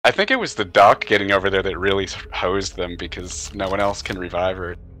I think it was the doc getting over there that really hosed them because no one else can revive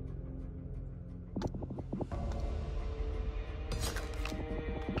her.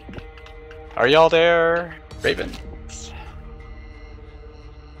 Are y'all there, Ravens?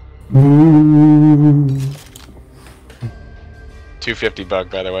 250 bug,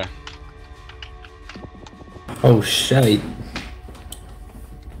 by the way. Oh shit.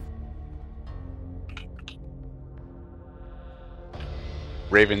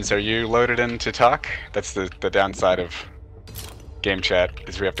 Ravens, are you loaded in to talk? That's the downside of game chat,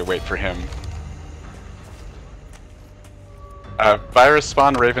 is we have to wait for him. Virus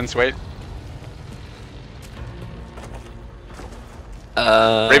spawn, Ravens, wait.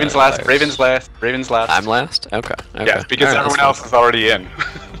 Ravens last, Ravens last, Ravens last. I'm last? Okay. Yeah, because right, everyone else is already in.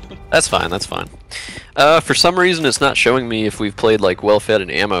 That's fine, that's fine. For some reason it's not showing me if we've played like well-fed and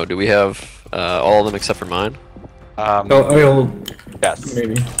ammo. Do we have all of them except for mine? Yes.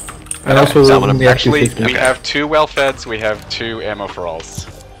 Maybe. And also, actually, we have 2 well-feds, we have 2 ammo for alls.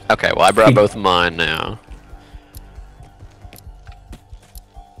 Okay, well I brought both mine now.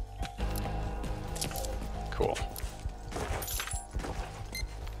 Cool.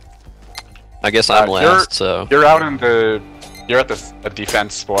 I guess I'm last, so... You're out in the... You're at a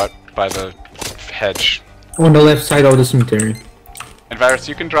defense spot by the hedge. On the left side of the cemetery. And Virus,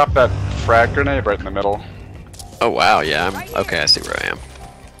 you can drop that frag grenade right in the middle. Oh wow, yeah, okay, I see where I am.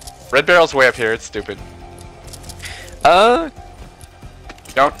 Red barrel's way up here, it's stupid. Don't.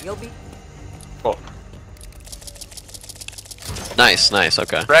 Cool. Nice,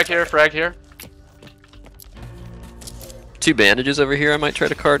 okay. Frag here, frag here. 2 bandages over here I might try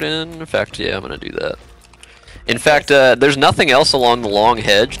to cart in. In fact, yeah, I'm gonna do that. In fact, there's nothing else along the long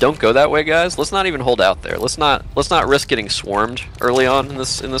hedge. Don't go that way, guys. Let's not even hold out there. Let's not risk getting swarmed early on in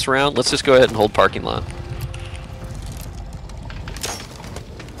this round. Let's just go ahead and hold parking lot.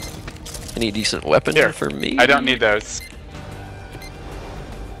 Any decent weapon here for me? I don't need those.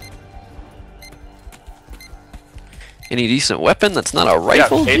 Any decent weapon that's not a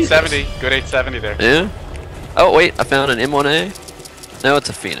rifle? Yeah, 870. Good 870 there. Yeah? Oh wait, I found an M1A. No, it's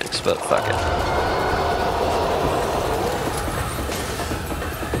a Phoenix, but fuck it.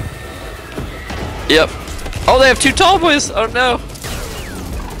 Yep. Oh, they have 2 tall boys! Oh no!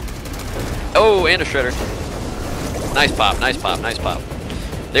 Oh, and a shredder. Nice pop, nice pop, nice pop.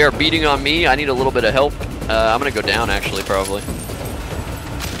 They are beating on me. I need a little bit of help. I'm gonna go down actually, probably.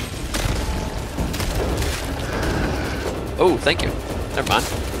 Oh, thank you. Never mind.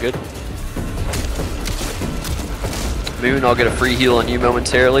 Good. Moon, I'll get a free heal on you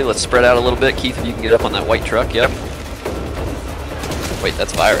momentarily. Let's spread out a little bit. Keith, if you can get up on that white truck. Yep. Wait,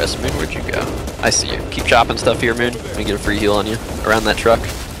 that's Virus. Moon, where'd you go? I see you. Keep chopping stuff here, Moon. Let me get a free heal on you around that truck.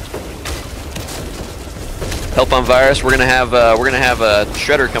 Help on Virus. We're gonna have a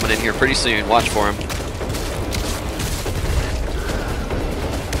shredder coming in here pretty soon. Watch for him.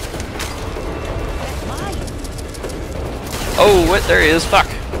 Oh, what? There he is. Fuck.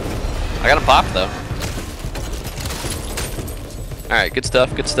 I got him popped though. All right, good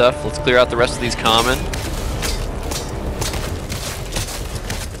stuff. Good stuff. Let's clear out the rest of these common.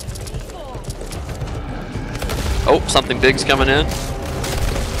 Oh, something big's coming in.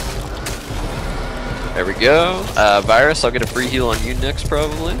 There we go. Virus, I'll get a free heal on you next,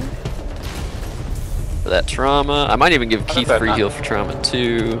 probably. For that trauma. I might even give Keith a free heal for trauma,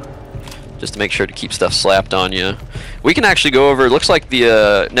 too. Just to make sure to keep stuff slapped on you. We can actually go over, looks like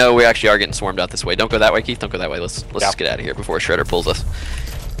the, no, we actually are getting swarmed out this way. Don't go that way, Keith, don't go that way. Let's just get out of here before Shredder pulls us.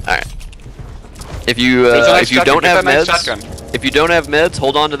 Alright. If you don't have meds, if you don't have meds,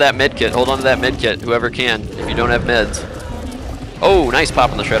 hold on to that med kit. Hold on to that med kit, whoever can, if you don't have meds. Oh, nice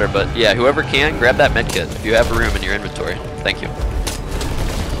pop on the shredder, but yeah, whoever can, grab that med kit if you have room in your inventory. Thank you.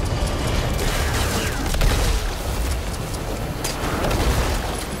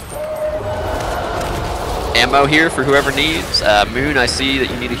 Ammo here for whoever needs. Moon, I see that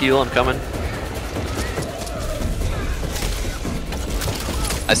you need a heal. I'm coming.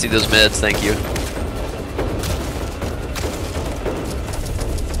 I see those meds. Thank you.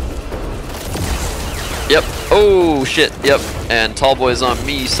 Yep. Oh shit. Yep. And tall boy's on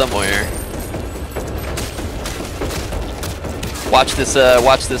me somewhere. Watch this.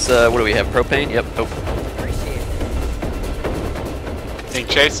 Watch this. What do we have? Propane. Yep. Oh. Being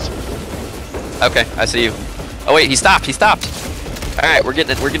chased. Okay, I see you. Oh wait, he stopped, he stopped. Alright, we're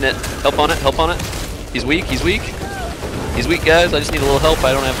getting it, we're getting it. Help on it, help on it. He's weak, he's weak. He's weak, guys. I just need a little help.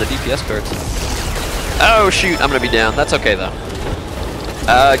 I don't have the DPS cards. Oh shoot, I'm gonna be down. That's okay though.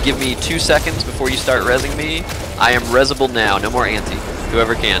 Give me 2 seconds before you start rezzing me. I am rezzable now, no more anti.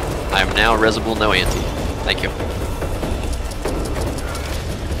 Whoever can. I am now rezzable, no anti. Thank you.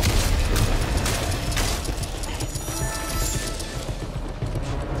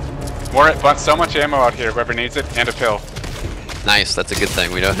 So much ammo out here, whoever needs it, and a pill. Nice, that's a good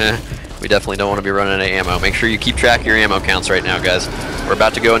thing. We don't. We definitely don't want to be running out of ammo. Make sure you keep track of your ammo counts right now, guys. We're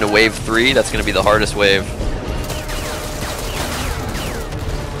about to go into wave 3. That's going to be the hardest wave.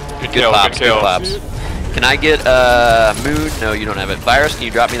 Good pops, good pops. Can I get Moon? No, you don't have it. Virus, can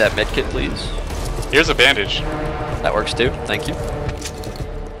you drop me that med kit, please? Here's a bandage. That works too. Thank you.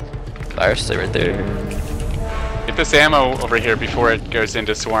 Virus, stay right there. Get this ammo over here before it goes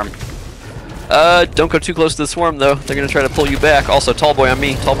into swarm. Don't go too close to the swarm though. They're gonna try to pull you back. Also, tall boy on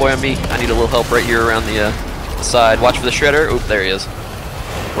me. Tall boy on me. I need a little help right here around the side. Watch for the shredder. Oop, there he is.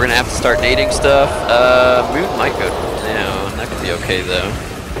 We're gonna have to start nading stuff. Moon might go down. That could be okay though.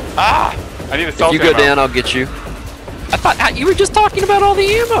 Ah! I need a salt ammo. If you go down, I'll get you. I thought you were just talking about all the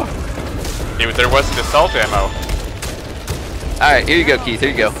ammo. There wasn't assault ammo. Alright, here you go, Keith. Here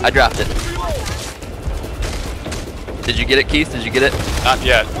you go. I dropped it. Did you get it, Keith? Did you get it? Not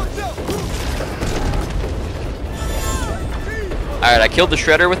yet. Alright, I killed the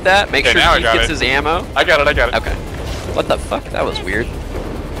shredder with that. Make sure Keith gets his ammo. I got it. Okay. What the fuck? That was weird.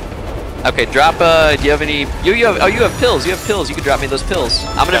 Okay, drop, do you have any... you have pills. You have pills. You can drop me those pills.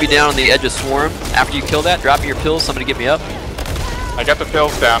 I'm gonna be down on the edge of swarm. After you kill that, drop me your pills. Somebody get me up. I got the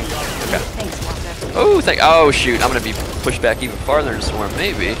pills down. Okay. Oh, oh, shoot. I'm gonna be pushed back even farther into swarm.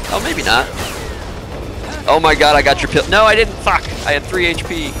 Maybe. Oh, maybe not. Oh my god, I got your pill. No, I didn't. Fuck. I had 3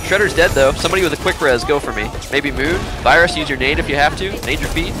 HP. Shredder's dead, though. Somebody with a quick res, go for me. Maybe Moon. Virus, use your nade if you have to. Nade your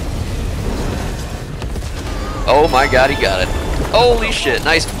feet. Oh my god, he got it. Holy shit.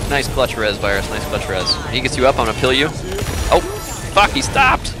 Nice clutch res, Virus. Nice clutch res. He gets you up, I'm gonna pill you. Oh, fuck, he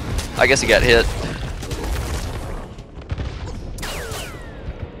stopped. I guess he got hit.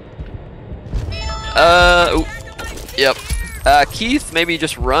 Ooh. Yep. Keith, maybe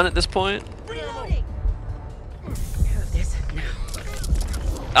just run at this point.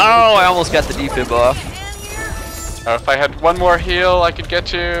 Oh, I almost got the defib off. Oh, if I had one more heal, I could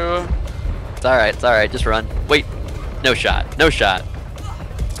get you. It's alright, just run. Wait, no shot, no shot.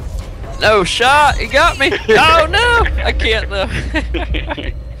 No shot, he got me. Oh no, I can't though.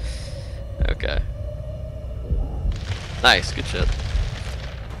 Okay. Nice, good shit.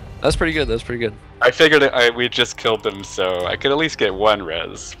 That's pretty good, that's pretty good. I figured we just killed them, so I could at least get one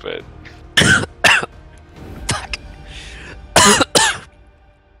res, but... Fuck.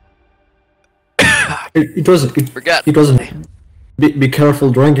 It wasn't. Be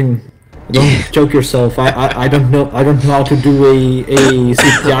careful drinking. Don't choke yourself. I don't know how to do a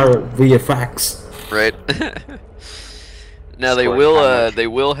CPR via fax. Right. Now they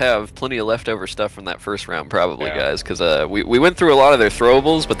will have plenty of leftover stuff from that first round probably, guys, because we went through a lot of their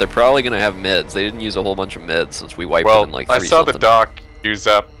throwables, but they're probably gonna have meds. They didn't use a whole bunch of meds since we wiped them in like 3 I saw the doc use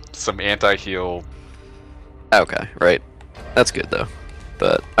up some anti-heal. Okay, right. That's good though.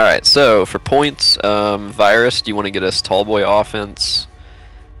 But alright, so for points, Virus, do you want to get us Tallboy offense?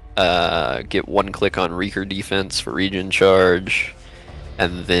 Get 1 click on Reeker defense for regen charge,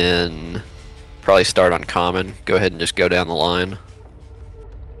 and then probably start on common. Go ahead and just go down the line.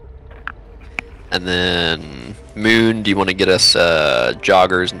 And then Moon, do you want to get us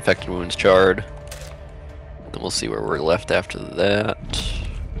joggers, infected wounds, charred? Then we'll see where we're left after that.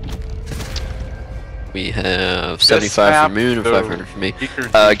 We have 75 for Moon and 500 for me.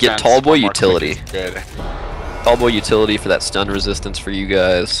 Get Tallboy utility. Tallboy utility for that stun resistance for you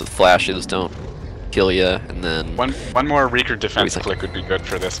guys, so the flashes don't kill you, and then... One more Reeker defense click would be good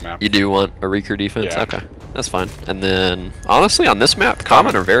for this map. You do want a Reeker defense? Yeah. Okay, that's fine. And then, honestly, on this map,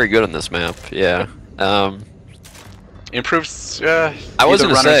 Common are very good on this map, yeah. Improves, I was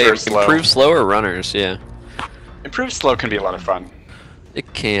gonna say, improve slower runners, yeah. Improved slow can be a lot of fun.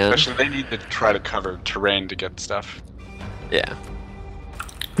 It can. Especially they need to try to cover terrain to get stuff. Yeah.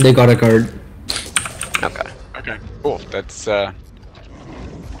 They got a guard. Okay. Okay, cool. That's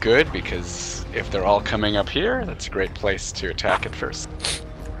good, because if they're all coming up here, that's a great place to attack it first.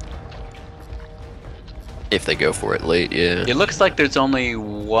 If they go for it late, yeah. It looks like there's only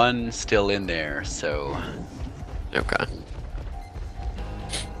one still in there, so... Okay.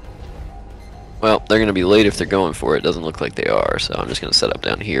 Well, they're gonna be late if they're going for it. Doesn't look like they are, so I'm just gonna set up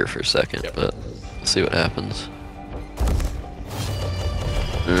down here for a second, but we'll see what happens.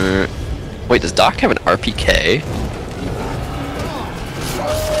 Wait, does Doc have an RPK?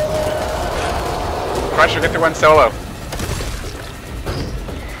 Crusher, get the one solo.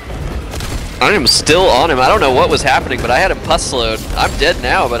 I am still on him. I don't know what was happening, but I had him pus slowed. I'm dead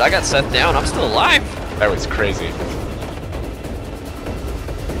now, but I got set down. I'm still alive. That was crazy.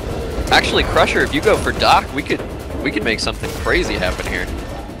 Actually, Crusher, if you go for Doc, we could make something crazy happen here.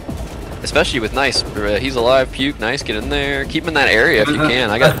 Especially with nice. He's alive, puke, nice, get in there. Keep him in that area if you can.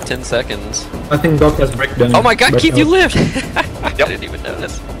 I got 10 seconds. I think Doc has breakdown. Oh my god, Keith, you lived! I Yep. didn't even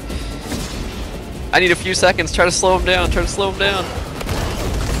notice. I need a few seconds. Try to slow him down. Try to slow him down.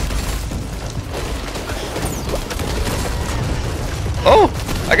 Oh!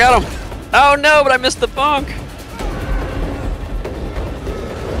 I got him! Oh no, but I missed the bonk!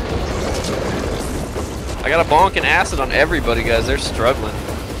 I got a bonk and acid on everybody, guys. They're struggling.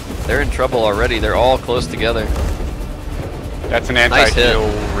 They're in trouble already. They're all close together. That's an Nice hit.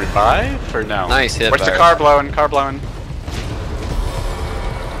 anti-heal revive, or no? Nice hit, What's the Byron. car blowing? Car blowing.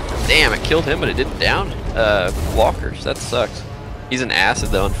 Damn, it killed him, but it didn't down walkers. That sucks. He's an acid,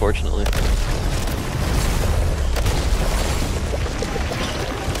 though, unfortunately.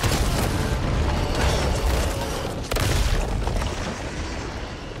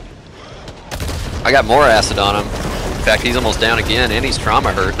 I got more acid on him. In fact, he's almost down again, and he's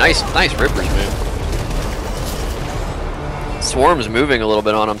trauma hurt. Nice Rippers move. Swarm's moving a little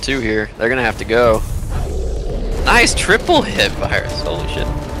bit on him too here. They're gonna have to go. Nice triple hit virus. Holy shit.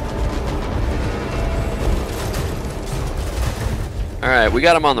 Alright, we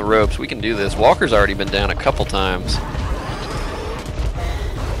got him on the ropes. We can do this. Walker's already been down a couple times.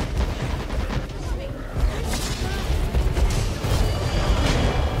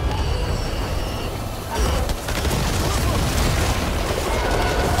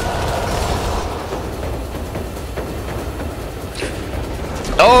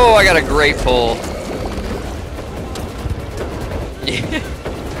 Oh, I got a great pull.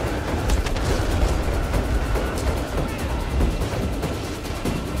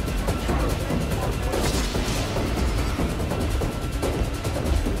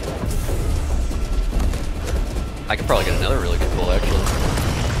 I could probably get another really good pull, actually.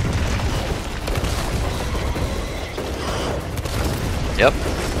 Yep.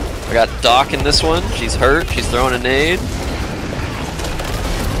 I got Doc in this one. She's hurt. She's throwing a nade.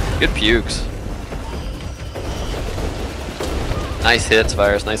 Good pukes. Nice hits,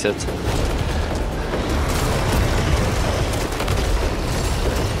 Virus. Nice hits.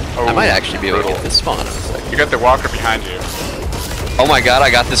 Oh, I might actually be able to brutal. get this spawn in a second. You got the walker behind you. Oh my god, I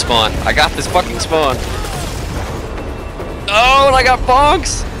got this spawn. I got this fucking spawn. Oh, and I got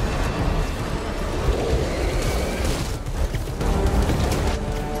bonks!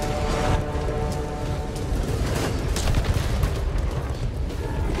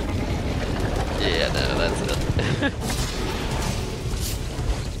 Yeah, no, that's it.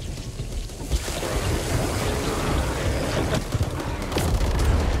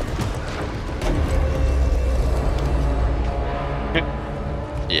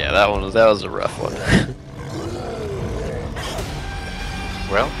 Yeah, that was a rough one.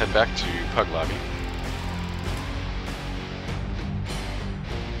 Well, head back to Pug Lobby.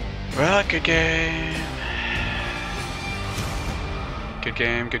 Well, good game. Good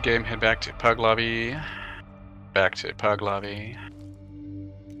game, good game. Head back to Pug Lobby. Back to Pug Lobby.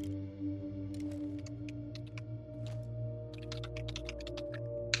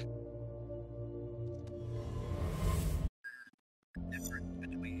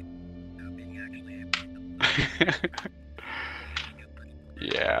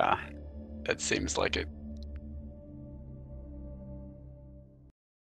 Yeah, that seems like it.